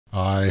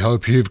I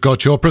hope you've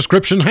got your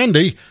prescription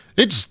handy.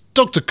 It's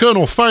Dr.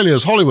 Colonel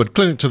Failure's Hollywood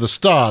Clinic to the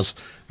Stars,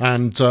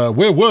 and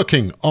we're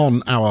working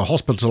on our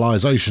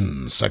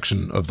hospitalisation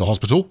section of the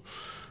hospital.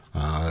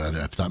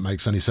 If that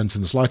makes any sense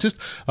in the slightest.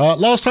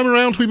 Last time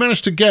around, we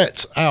managed to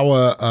get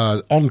our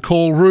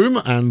on-call room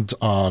and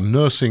our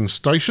nursing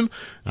station,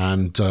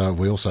 and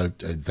we also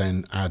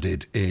then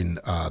added in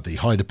the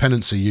high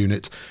dependency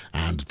unit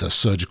and the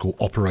surgical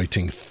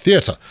operating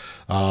theatre.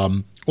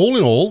 All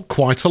in all,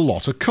 quite a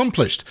lot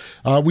accomplished.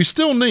 We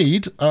still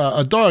need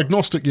a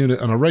diagnostic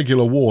unit and a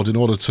regular ward in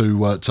order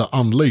to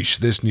unleash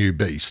this new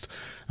beast.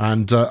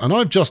 And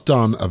I've just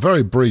done a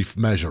very brief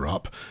measure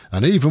up,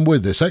 and even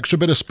with this extra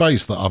bit of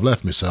space that I've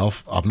left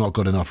myself, I've not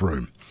got enough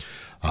room.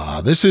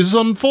 This is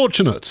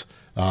unfortunate.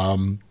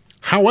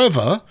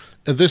 However,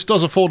 this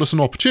does afford us an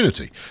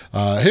opportunity.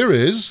 Here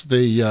is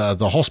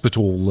the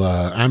hospital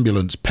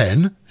ambulance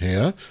pen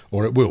here,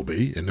 or it will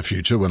be in the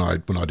future when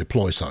I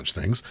deploy such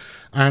things.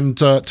 And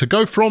to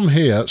go from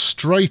here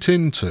straight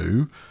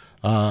into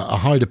a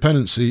high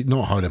dependency,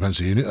 not high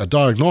dependency unit, a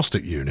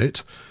diagnostic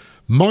unit,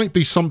 might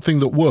be something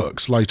that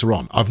works later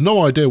on. I've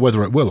no idea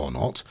whether it will or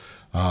not,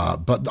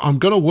 but I'm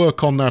going to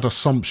work on that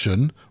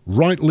assumption,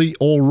 rightly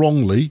or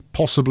wrongly,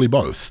 possibly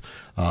both.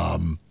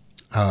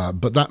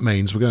 But that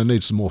means we're going to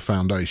need some more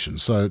foundation.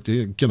 So,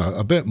 you know,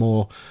 a bit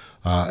more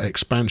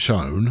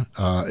expansion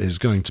is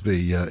going to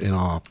be in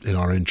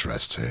our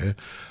interests here.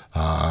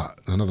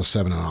 Another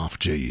 7.5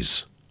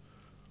 Gs.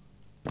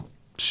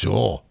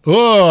 Sure.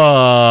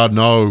 Oh,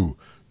 no.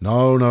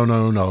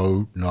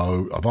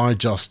 No. Have I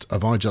just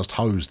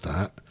hosed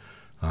that?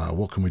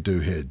 What can we do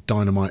here?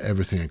 Dynamite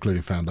everything,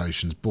 including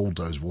foundations,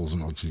 bulldoze walls,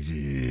 and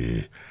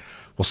yeah.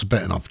 What's the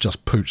betting I've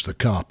just pooched the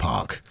car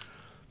park?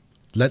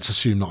 Let's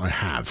assume that I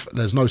have.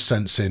 There's no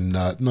sense in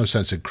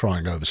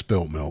crying over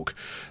spilt milk.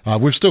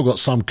 We've still got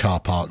some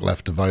car park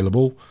left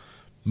available.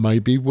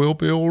 Maybe we'll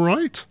be all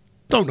right.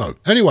 Don't know.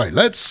 Anyway,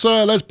 let's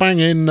bang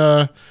in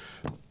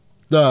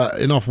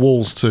enough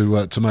walls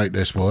to make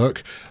this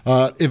work.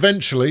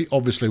 Eventually,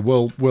 obviously,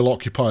 we'll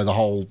occupy the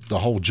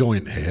whole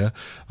joint here.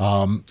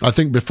 I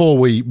think before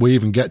we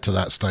even get to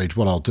that stage,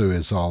 what I'll do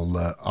is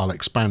I'll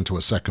expand to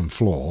a second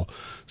floor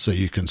so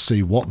you can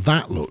see what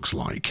that looks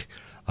like.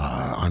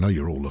 I know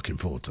you're all looking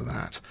forward to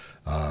that.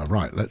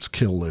 Right, let's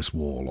kill this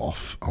wall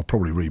off. I'll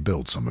probably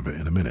rebuild some of it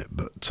in a minute,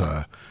 but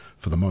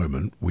for the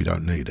moment, we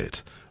don't need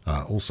it.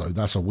 Also,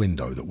 that's a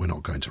window that we're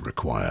not going to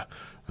require.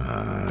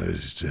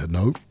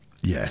 No.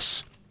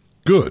 Yes.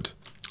 Good.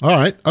 All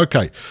right.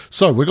 Okay.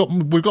 So we've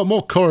got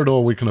more corridor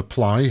we can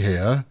apply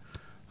here,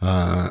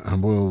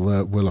 and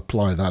we'll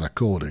apply that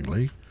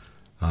accordingly.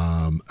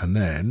 And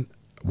then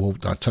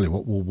I tell you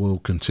what, we'll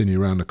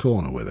continue around the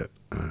corner with it.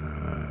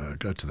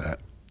 Go to that.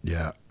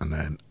 Yeah, and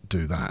then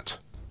do that.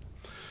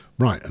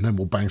 Right, and then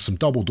we'll bang some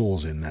double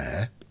doors in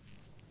there,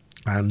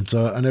 and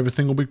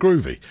everything will be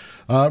groovy.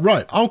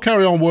 Right, I'll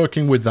carry on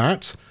working with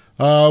that.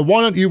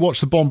 Why don't you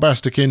watch the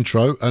bombastic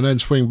intro and then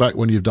swing back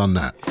when you've done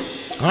that?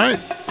 All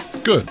right,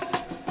 good.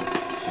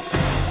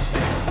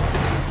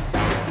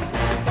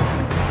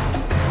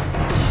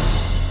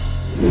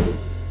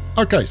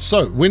 Okay,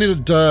 so we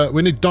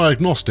need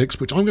diagnostics,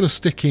 which I'm going to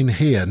stick in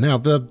here. Now,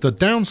 the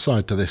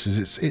downside to this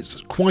is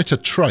it's quite a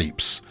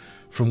traipse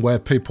from where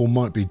people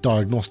might be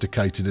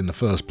diagnosticated in the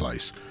first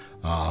place.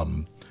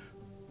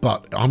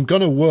 But I'm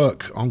going to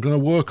work on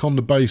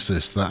the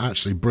basis that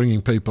actually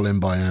bringing people in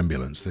by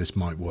ambulance, this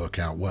might work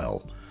out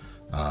well.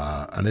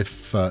 And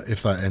if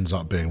that ends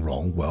up being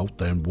wrong, well,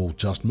 then we'll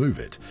just move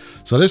it.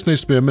 So this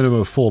needs to be a minimum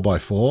of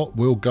 4x4.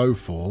 We'll go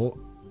for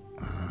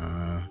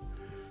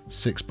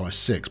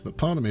 6x6, but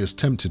part of me is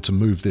tempted to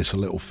move this a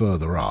little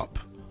further up.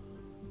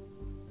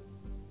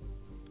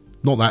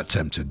 Not that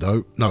tempted,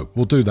 though. No,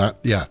 we'll do that.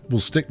 Yeah, we'll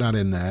stick that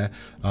in there.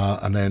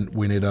 And then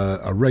we need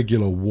a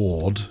regular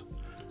ward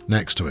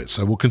next to it.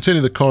 So we'll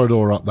continue the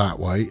corridor up that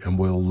way, and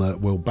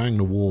we'll bang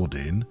the ward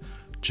in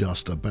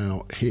just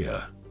about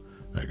here.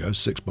 There you go,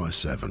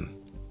 6x7.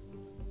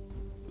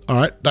 All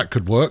right, that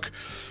could work.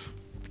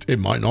 It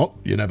might not.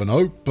 You never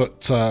know.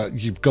 But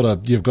you've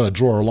got to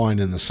draw a line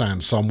in the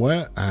sand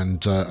somewhere,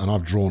 and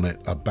I've drawn it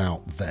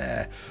about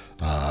there.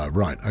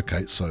 Right.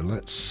 Okay. So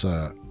let's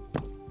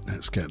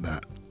get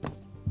that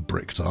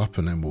bricked up,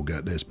 and then we'll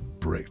get this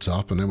bricked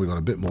up, and then we've got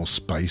a bit more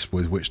space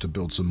with which to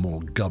build some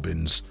more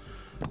gubbins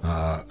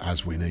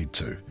as we need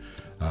to.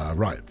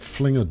 Right,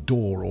 fling a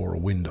door or a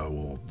window,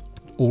 or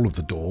all of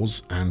the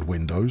doors and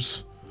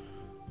windows.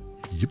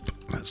 Yep,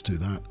 let's do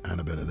that,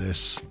 and a bit of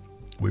this.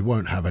 We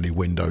won't have any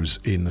windows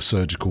in the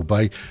surgical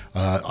bay.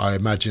 I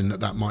imagine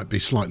that might be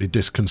slightly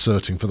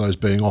disconcerting for those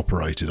being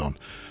operated on,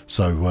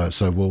 so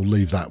we'll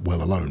leave that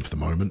well alone for the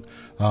moment.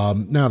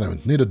 Now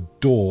then, need a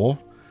door.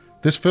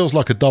 This feels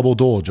like a double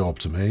door job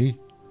to me.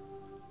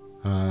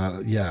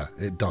 Yeah,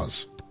 it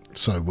does.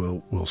 So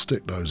we'll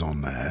stick those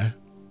on there,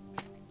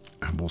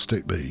 and we'll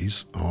stick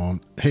these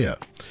on here.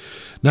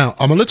 Now,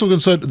 I'm a little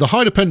concerned. The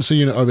high dependency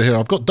unit over here,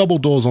 I've got double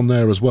doors on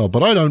there as well,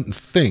 but I don't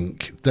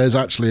think there's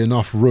actually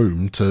enough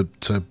room to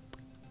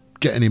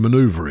get any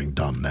manoeuvring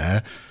done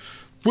there.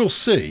 We'll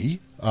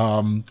see.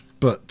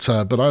 but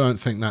I don't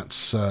think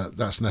that's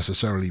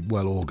necessarily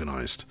well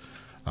organised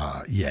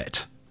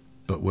yet.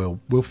 But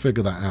we'll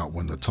figure that out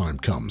when the time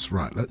comes.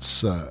 Right,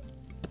 let's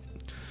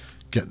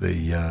get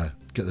the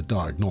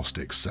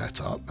diagnostics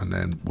set up, and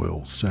then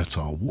we'll set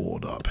our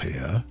ward up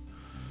here.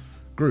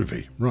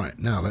 Groovy. Right,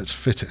 now let's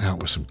fit it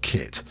out with some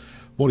kit.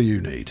 What do you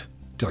need?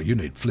 Oh, you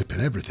need flipping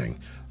everything.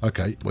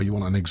 Okay, well, you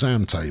want an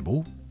exam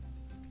table,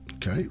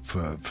 okay,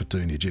 for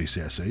doing your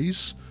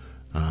GCSEs.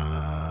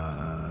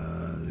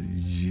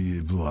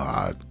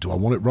 Do I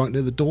want it right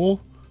near the door?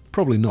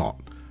 Probably not.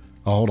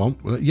 Oh, hold on.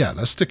 Well, yeah,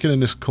 let's stick it in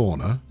this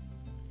corner.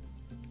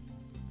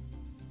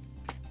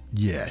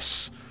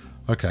 Yes.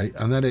 Okay,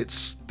 and then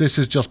this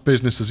is just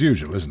business as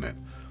usual, isn't it?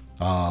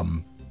 All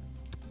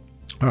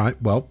right,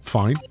 well,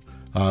 fine.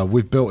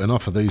 We've built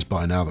enough of these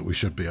by now that we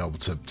should be able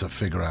to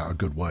figure out a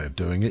good way of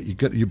doing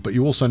it. But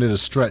you also need a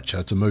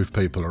stretcher to move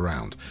people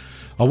around.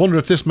 I wonder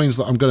if this means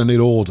that I'm going to need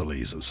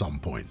orderlies at some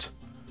point.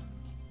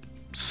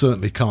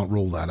 Certainly can't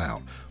rule that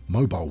out.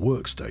 Mobile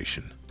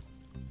workstation.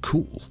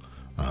 Cool.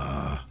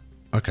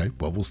 Okay,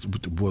 well,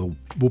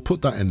 we'll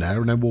put that in there,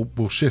 and then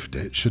we'll shift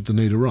it should the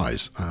need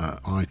arise.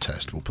 Eye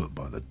test we'll put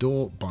by the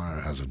door.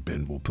 Biohazard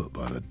bin we'll put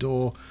by the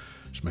door,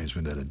 which means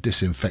we need a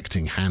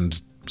disinfecting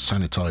hand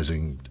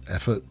sanitizing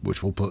effort,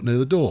 which we'll put near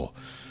the door.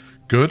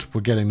 Good,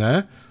 we're getting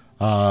there.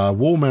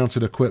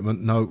 Wall-mounted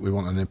equipment. No, we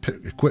want an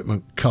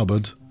equipment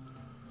cupboard.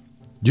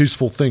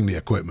 Useful thing, the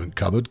equipment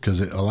cupboard,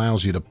 because it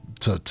allows you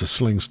to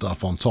sling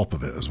stuff on top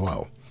of it as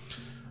well.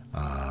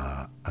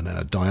 And then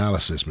a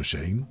dialysis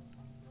machine.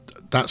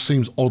 That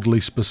seems oddly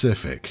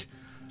specific,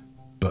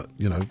 but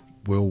you know,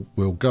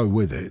 we'll go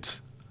with it.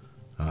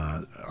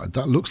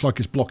 That looks like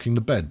it's blocking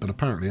the bed, but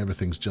apparently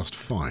everything's just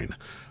fine.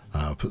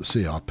 Put the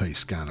CRP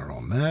scanner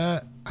on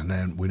there, and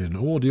then we need an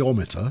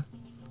audiometer.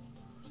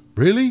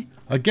 Really?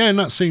 Again,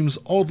 that seems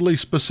oddly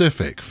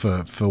specific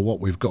for what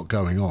we've got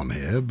going on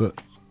here,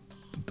 but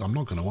I'm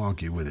not going to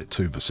argue with it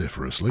too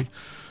vociferously.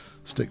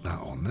 Stick that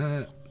on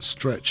there.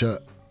 Stretcher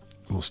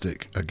will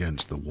stick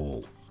against the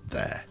wall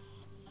there.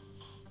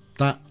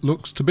 That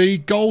looks to be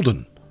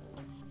golden.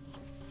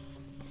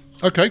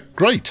 Okay,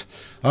 great.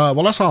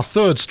 Well, that's our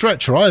third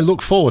stretcher. I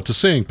look forward to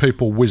seeing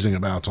people whizzing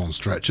about on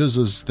stretchers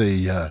as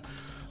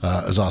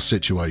our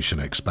situation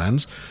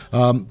expands.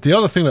 The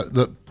other thing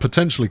that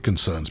potentially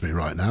concerns me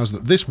right now is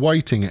that this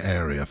waiting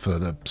area for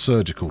the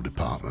surgical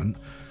department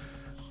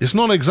is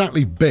not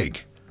exactly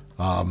big.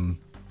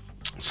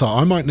 So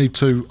I might need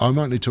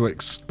to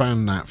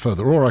expand that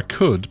further, or I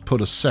could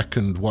put a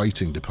second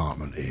waiting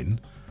department in,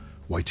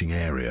 waiting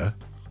area,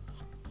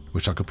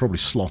 which I could probably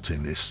slot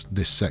in this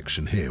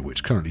section here,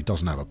 which currently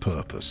doesn't have a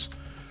purpose.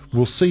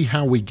 We'll see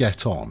how we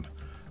get on.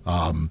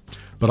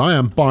 But I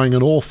am buying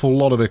an awful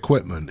lot of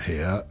equipment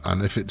here,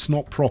 and if it's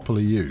not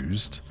properly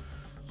used,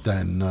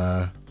 then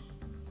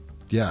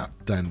yeah,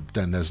 then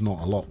there's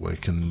not a lot we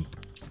can,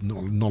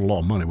 not a lot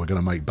of money we're going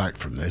to make back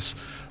from this.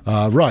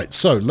 Right,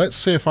 so let's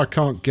see if I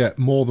can't get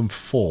more than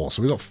 4.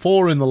 So we've got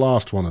 4 in the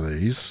last one of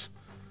these.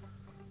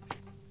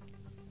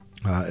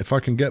 If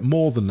I can get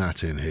more than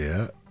that in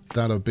here,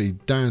 that'll be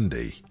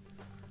dandy.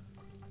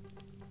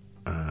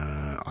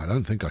 I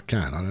don't think I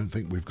can. I don't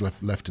think we've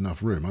left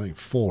enough room. I think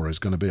 4 is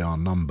going to be our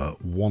number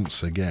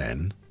once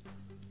again.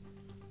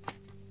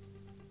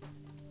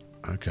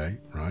 Okay,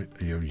 right.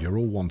 You're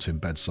all wanting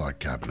bedside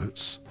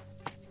cabinets.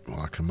 Well,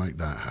 I can make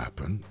that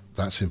happen.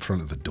 That's in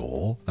front of the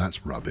door.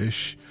 That's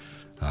rubbish.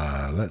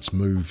 Let's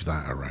move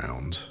that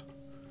around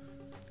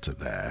to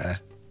there.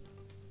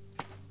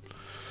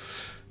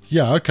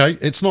 Yeah, okay.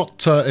 It's not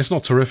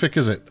terrific,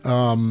 is it?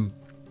 I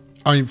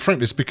mean,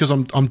 frankly, it's because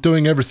I'm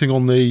doing everything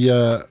on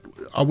the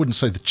I wouldn't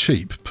say the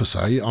cheap per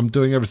se. I'm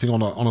doing everything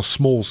on a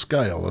small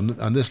scale,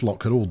 and this lot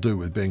could all do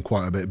with being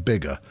quite a bit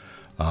bigger.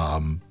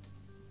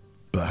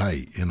 But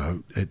hey, you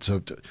know, it's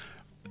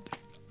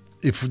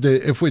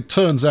if it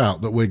turns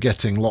out that we're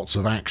getting lots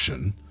of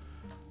action,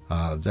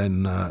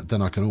 then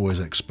I can always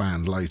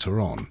expand later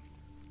on.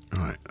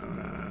 Right,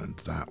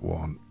 that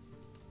one.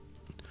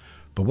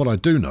 But what I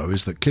do know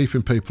is that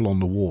keeping people on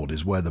the ward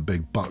is where the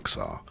big bucks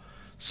are.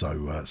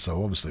 So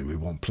obviously we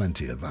want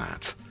plenty of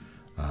that.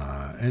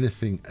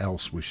 Anything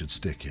else we should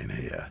stick in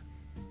here?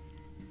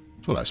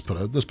 Well, let's put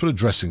a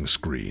dressing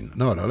screen.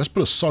 No, let's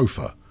put a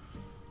sofa.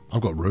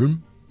 I've got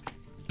room.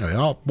 There we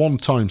are.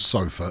 1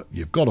 sofa.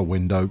 You've got a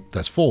window.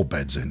 There's 4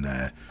 beds in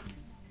there.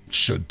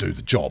 Should do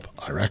the job,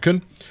 I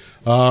reckon.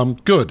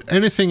 Good.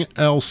 Anything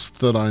else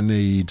that I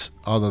need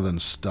other than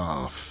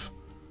staff?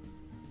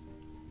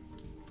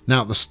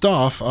 Now, the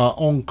staff are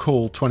on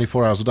call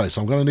 24 hours a day,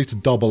 so I'm going to need to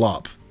double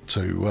up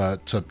to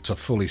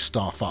fully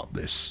staff up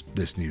this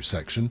new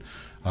section.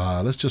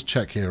 Let's just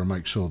check here and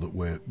make sure that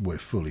we're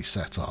fully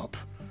set up,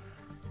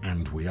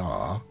 and we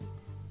are.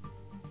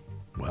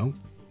 Well,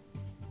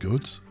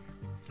 good.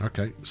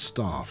 Okay,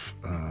 staff.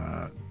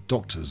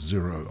 Doctors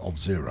 0 of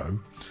 0.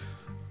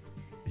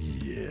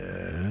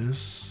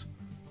 Yes.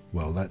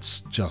 Well,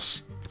 let's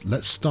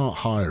start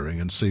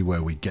hiring and see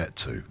where we get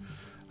to.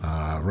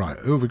 Right,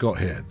 who have we got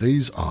here?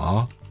 These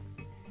are.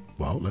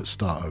 Well, let's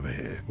start over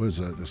here.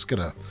 Let's get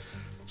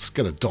Let's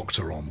get a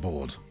doctor on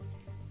board.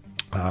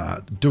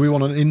 Do we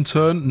want an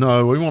intern?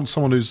 No, we want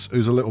someone who's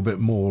a little bit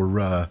more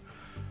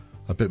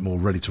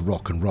ready to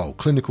rock and roll.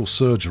 Clinical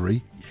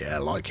surgery, yeah, I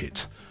like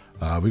it.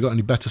 We got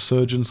any better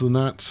surgeons than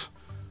that?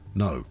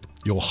 No,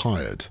 you're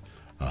hired.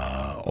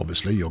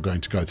 Obviously, you're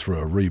going to go through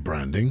a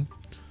rebranding.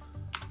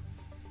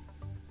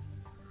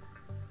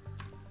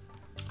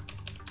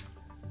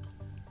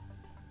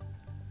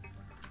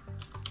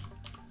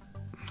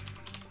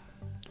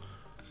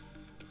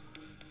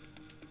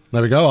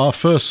 There we go. Our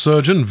first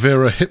surgeon,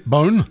 Vera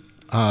Hipbone,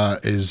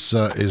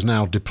 is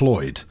now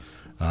deployed.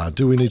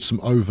 Do we need some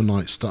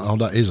overnight staff? Oh,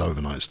 that is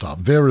overnight staff.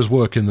 Vera's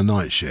working the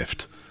night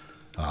shift.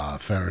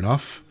 Fair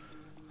enough.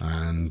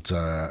 And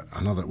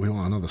we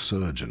want another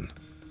surgeon.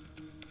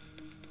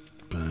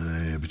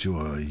 But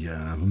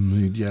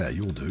yeah,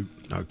 you'll do.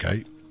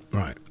 Okay,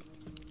 right.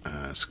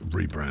 Let's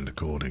rebrand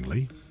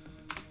accordingly.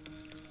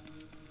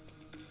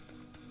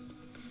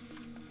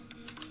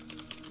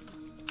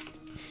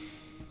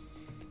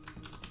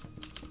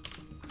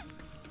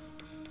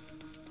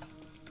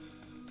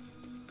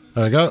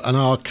 There we go. And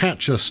our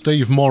catcher,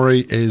 Steve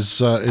Morrie, is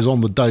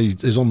on the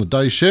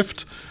day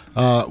shift,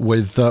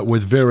 with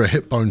Vera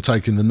Hipbone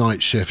taking the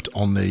night shift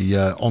on the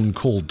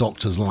on-call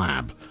doctor's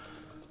lab.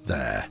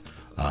 There,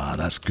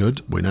 that's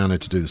good. We now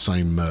need to do the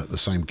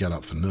same get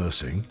up for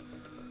nursing.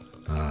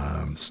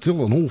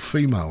 Still an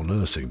all-female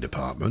nursing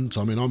department.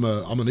 I mean, I'm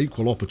an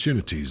equal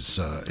opportunities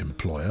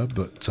employer,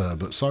 but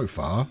so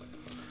far,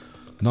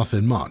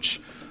 nothing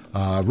much.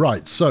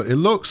 Right. So it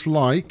looks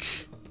like.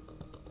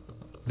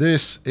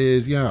 This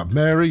is, yeah,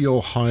 Mary,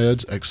 you're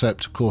hired,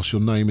 except, of course,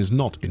 your name is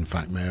not, in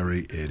fact,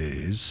 Mary. It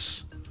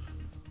is...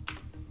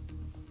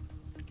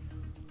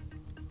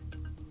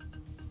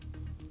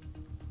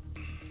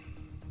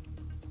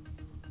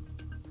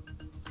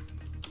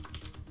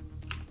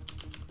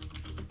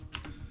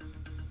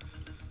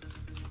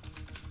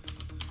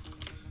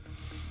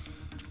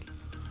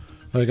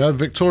 There you go.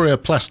 Victoria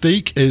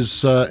Plastique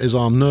is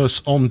our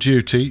nurse on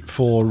duty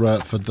for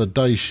the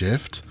day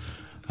shift.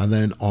 And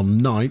then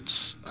on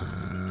nights,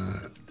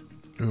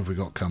 who have we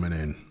got coming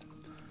in?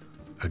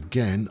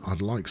 Again,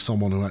 I'd like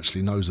someone who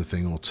actually knows a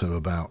thing or two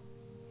about,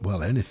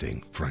 well,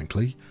 anything,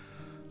 frankly.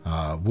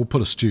 We'll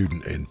put a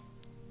student in.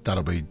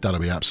 That'll be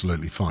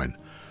absolutely fine.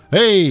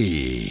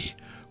 Hey,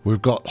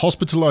 we've got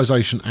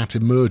hospitalisation at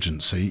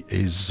emergency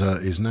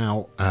is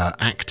now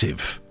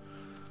active.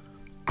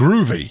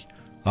 Groovy.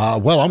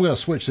 Well, I'm going to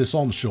switch this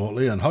on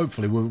shortly, and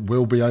hopefully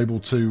we'll be able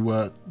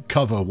to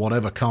cover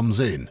whatever comes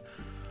in.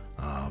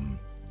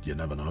 You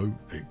never know,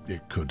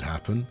 it could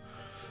happen.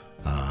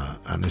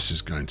 And this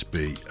is going to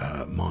be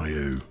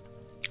Mayu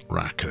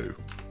Raku.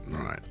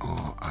 Right,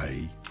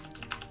 R-A-A-R-K-U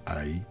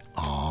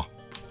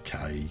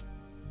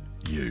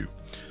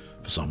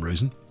for some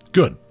reason.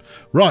 Good.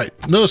 Right,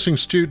 nursing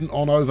student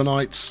on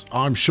overnights.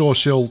 I'm sure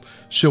she'll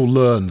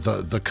learn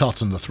the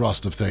cut and the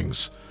thrust of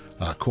things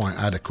quite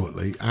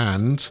adequately.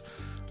 And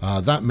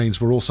that means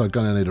we're also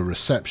going to need a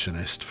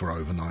receptionist for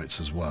overnights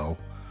as well.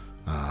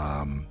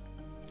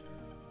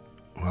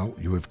 Well,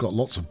 we've got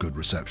lots of good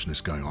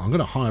receptionists going on. I'm going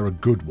to hire a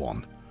good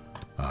one.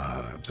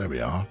 There we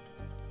are.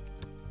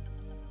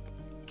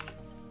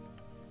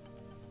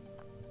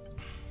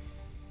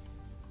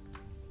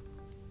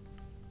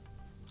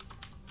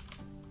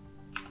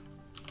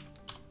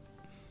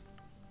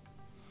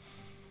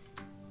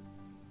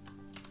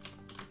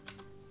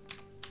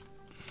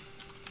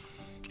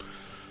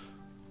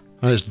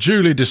 And it's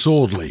Julie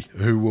Disorderly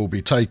who will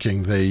be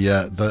taking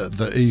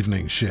the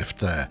evening shift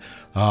there.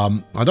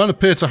 I don't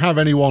appear to have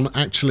anyone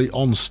actually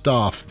on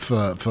staff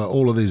for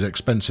all of these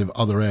expensive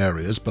other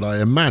areas, but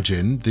I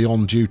imagine the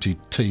on-duty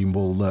team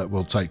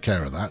will take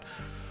care of that.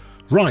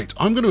 Right,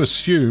 I'm going to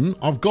assume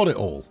I've got it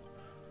all.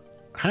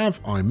 Have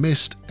I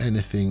missed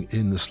anything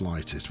in the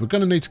slightest? We're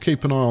going to need to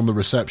keep an eye on the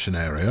reception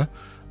area,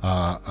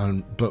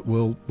 but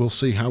we'll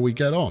see how we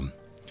get on.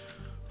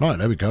 Right,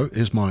 there we go.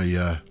 Here's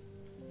my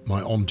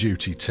my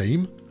on-duty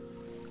team.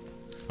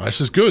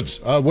 This is good.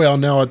 We're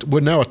now a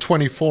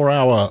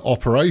 24-hour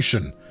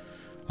operation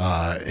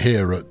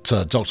here at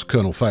Dr.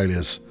 Colonel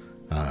Failure's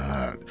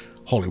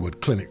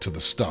Hollywood Clinic to the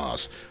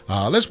Stars.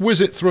 Let's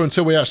whiz it through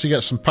until we actually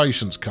get some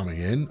patients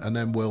coming in, and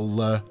then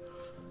we'll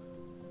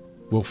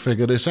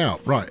figure this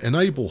out. Right,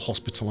 enable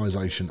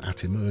hospitalisation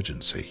at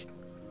emergency.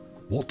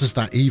 What does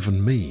that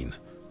even mean?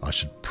 I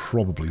should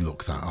probably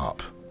look that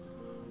up.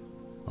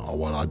 Oh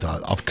well,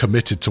 I've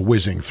committed to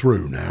whizzing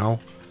through now.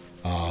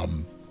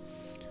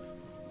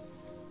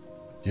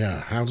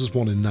 Yeah, how does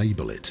one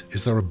enable it?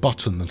 Is there a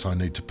button that I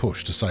need to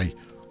push to say,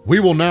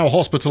 we will now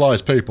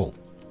hospitalise people?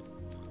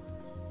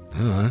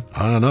 I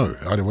don't know.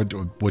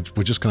 We're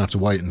just going to have to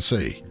wait and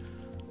see.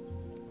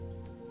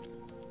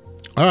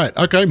 Alright,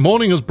 okay,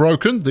 morning has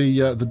broken.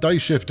 The day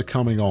shift are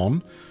coming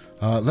on.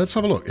 Let's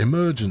have a look.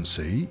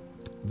 Emergency.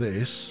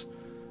 This.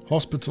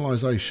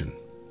 Hospitalisation.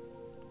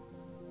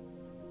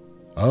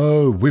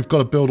 Oh, we've got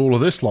to build all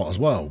of this lot as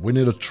well. We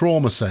need a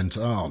trauma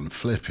centre. Oh,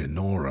 flipping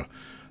Nora.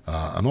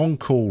 An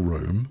on-call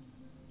room.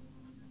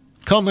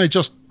 Can't they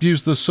just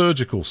use the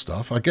surgical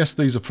stuff? I guess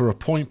these are for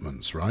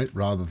appointments, right?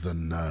 Rather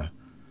than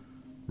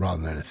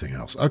anything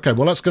else. Okay,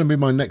 well that's going to be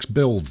my next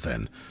build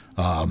then.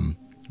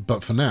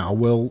 But for now,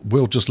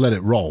 we'll just let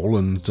it roll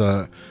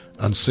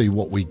and see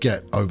what we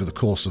get over the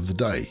course of the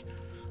day.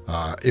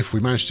 If we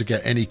manage to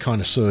get any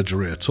kind of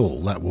surgery at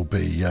all, that'll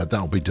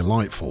be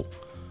delightful.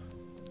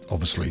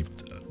 Obviously,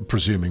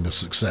 presuming the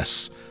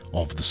success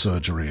of the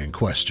surgery in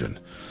question.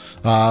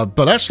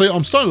 But actually,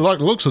 I'm starting to like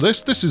the looks of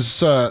this. This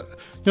is,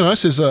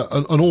 this is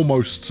an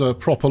almost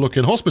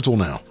proper-looking hospital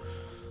now.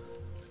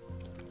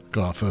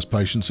 Got our first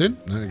patients in.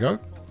 There you go.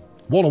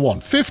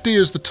 101. 50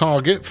 is the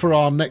target for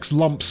our next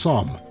lump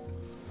sum.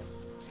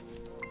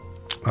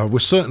 We're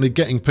certainly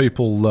getting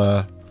people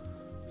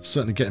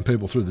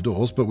through the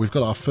doors, but we've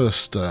got our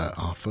first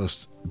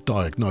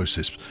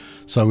diagnosis.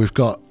 So we've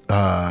got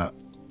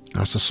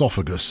that's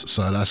esophagus,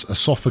 so that's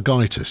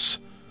esophagitis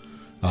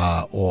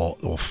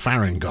or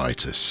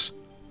pharyngitis.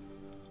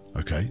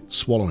 Okay,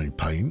 swallowing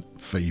pain,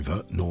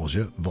 fever,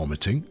 nausea,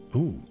 vomiting.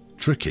 Ooh,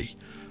 tricky.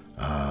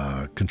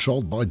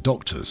 Controlled by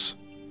doctors,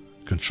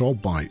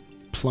 controlled by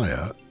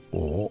player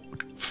or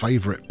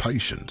favourite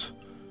patient.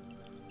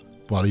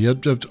 Well,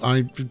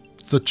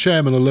 the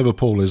chairman of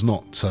Liverpool is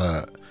not.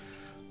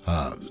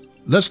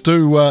 Let's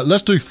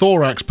do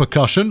thorax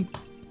percussion.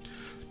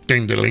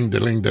 Ding, ding,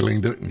 ding,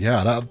 ding, ding.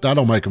 Yeah,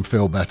 that'll make them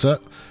feel better.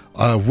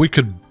 We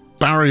could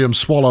barium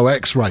swallow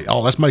X-ray.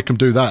 Oh, let's make them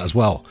do that as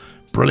well.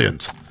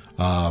 Brilliant.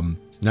 Now,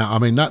 I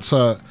mean, that's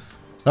a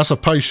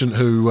patient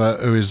who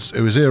is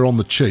here on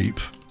the cheap.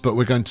 But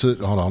we're going to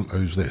hold on.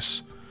 Who's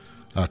this?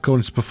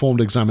 According to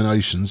performed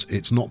examinations,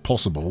 it's not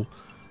possible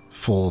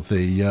for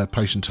the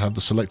patient to have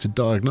the selected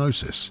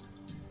diagnosis.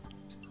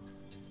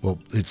 Well,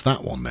 it's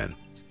that one then.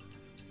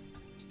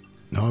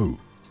 No,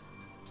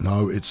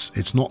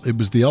 it's not. It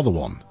was the other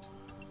one.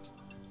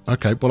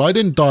 Okay, but I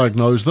didn't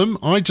diagnose them.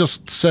 I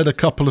just said a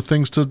couple of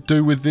things to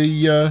do with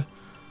the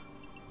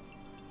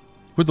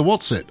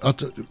what's it.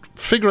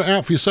 Figure it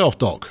out for yourself,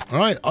 Doc. All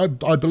right,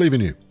 I believe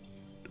in you.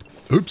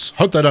 Oops.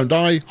 Hope they don't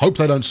die. Hope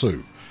they don't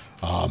sue.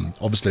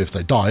 Obviously, if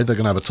they die, they're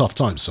going to have a tough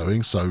time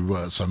suing. So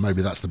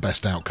maybe that's the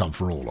best outcome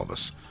for all of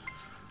us.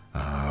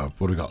 What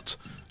do we got?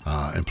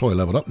 Employee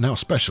leveled up. Now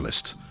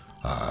specialist.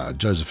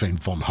 Josephine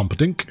von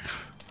Humperdinck.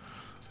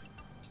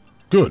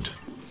 Good.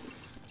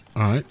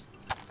 All right.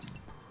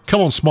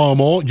 Come on, Smile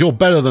More. You're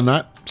better than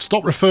that.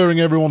 Stop referring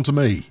everyone to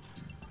me.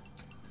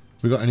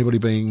 We got anybody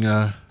being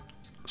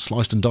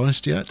sliced and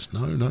diced yet?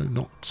 No,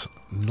 not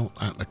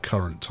at the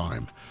current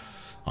time.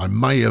 I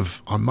may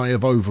have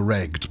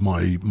over-egged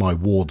my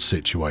ward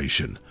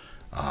situation,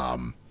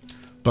 but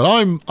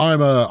I'm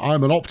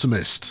an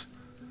optimist.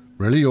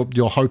 Really,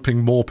 you're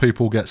hoping more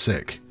people get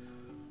sick.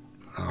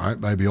 All right,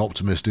 maybe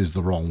optimist is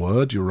the wrong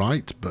word. You're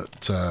right,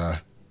 but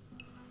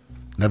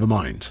never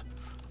mind.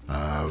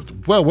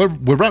 Well,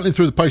 we're rattling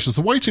through the patients.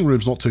 The waiting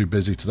room's not too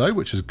busy today,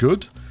 which is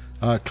good.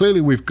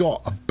 Clearly, we've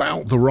got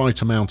about the right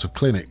amount of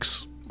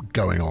clinics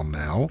going on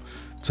now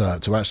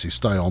to actually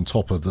stay on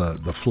top of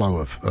the flow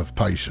of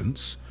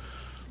patients.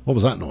 What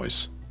was that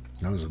noise?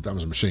 That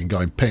was a machine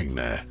going ping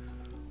there.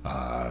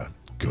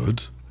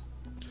 Good.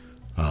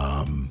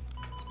 No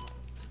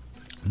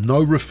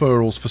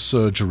referrals for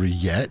surgery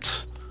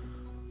yet,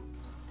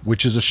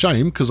 which is a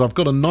shame because I've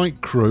got a night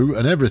crew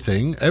and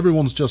everything.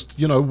 Everyone's just,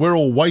 we're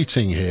all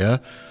waiting here.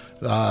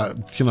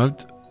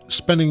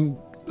 Spending.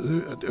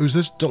 Who's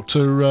this?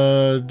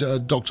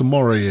 Dr.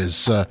 Mori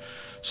is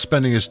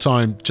spending his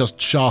time just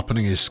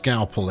sharpening his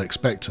scalpel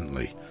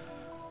expectantly.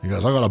 He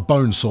goes, I've got a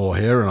bone saw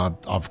here and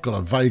I've got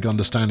a vague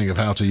understanding of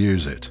how to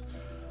use it.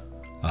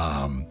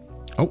 Oh,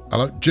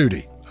 hello,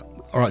 Judy.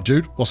 All right,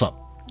 Jude, what's up?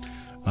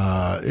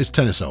 It's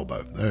tennis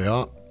elbow. There you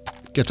are.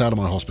 Get out of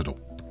my hospital.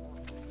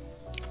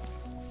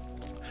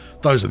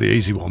 Those are the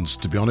easy ones,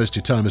 to be honest.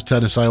 You tell them it's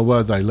tennis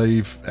elbow, they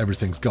leave,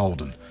 everything's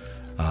golden.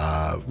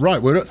 Right,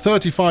 we're at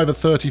 35 of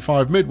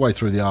 35 midway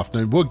through the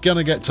afternoon. We're going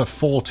to get to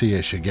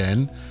 40-ish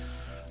again.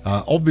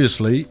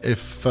 Obviously,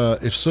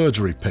 if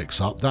surgery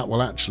picks up, that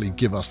will actually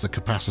give us the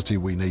capacity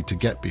we need to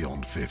get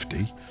beyond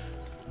 50.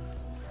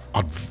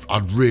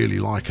 I'd really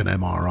like an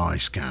MRI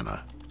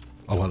scanner.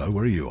 Oh, hello,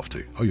 where are you off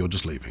to? Oh, you're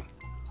just leaving.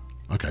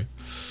 Okay.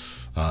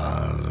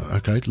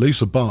 Okay,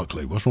 Lisa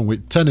Barkley. What's wrong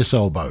with tennis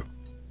elbow?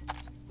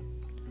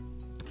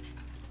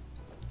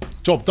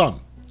 Job done.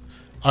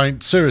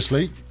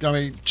 Seriously,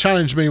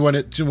 challenge me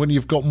when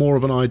you've got more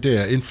of an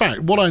idea. In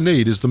fact, what I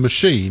need is the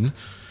machine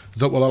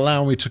that will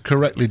allow me to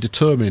correctly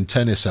determine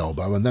tennis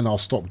elbow, and then I'll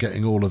stop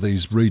getting all of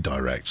these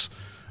redirects.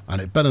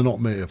 And it better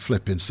not be a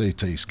flipping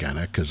CT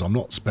scanner, because I'm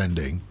not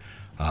spending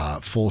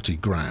 40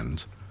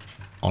 grand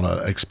on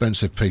an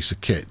expensive piece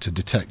of kit to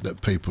detect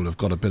that people have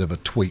got a bit of a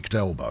tweaked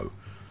elbow.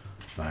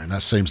 And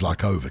that seems like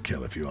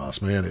overkill, if you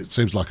ask me, and it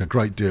seems like a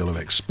great deal of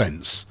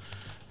expense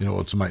in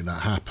order to make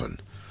that happen.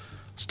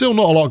 Still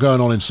not a lot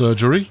going on in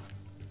surgery.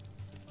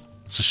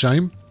 It's a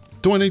shame.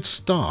 Do I need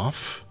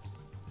staff?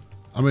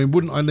 I mean,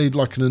 wouldn't I need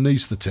like an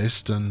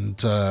anaesthetist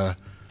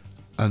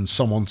and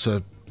someone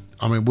to...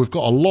 I mean, we've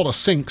got a lot of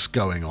sinks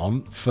going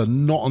on for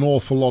not an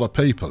awful lot of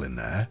people in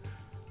there.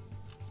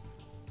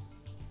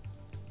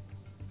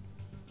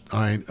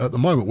 I mean, at the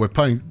moment, we're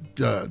paying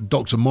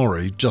Dr.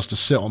 Mori just to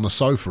sit on the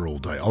sofa all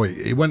day. Oh,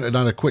 he went and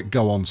had a quick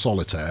go on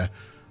solitaire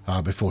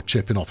before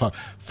chipping off.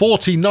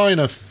 49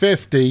 of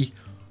 50.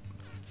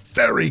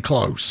 Very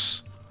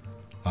close.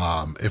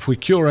 If we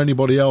cure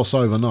anybody else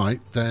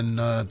overnight, then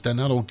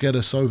that'll get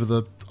us over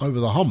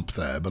the hump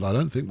there. But I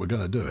don't think we're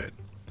going to do it.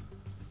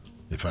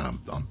 In fact,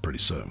 I'm pretty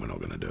certain we're not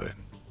going to do it.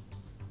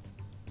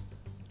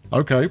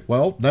 Okay,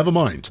 well, never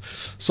mind.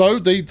 So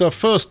the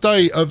first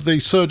day of the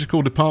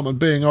surgical department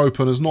being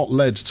open has not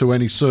led to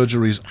any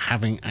surgeries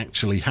having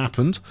actually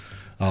happened.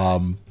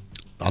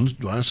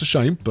 That's a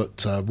shame,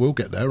 but we'll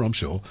get there, I'm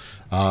sure.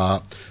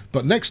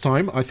 But next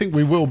time, I think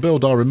we will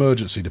build our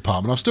emergency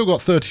department. I've still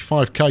got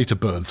 35k to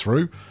burn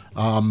through,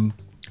 and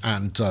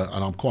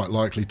I'm quite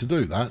likely to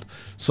do that.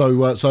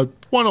 So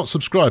why not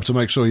subscribe to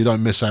make sure you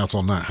don't miss out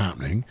on that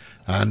happening,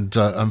 and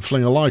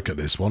fling a like at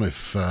this one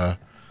if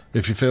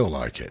you feel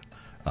like it.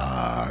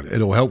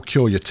 It'll help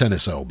cure your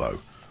tennis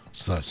elbow.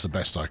 So that's the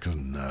best I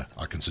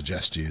can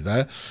suggest to you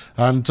there.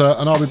 And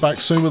I'll be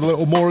back soon with a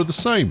little more of the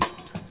same.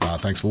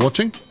 Thanks for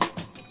watching.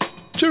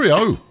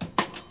 Cheerio!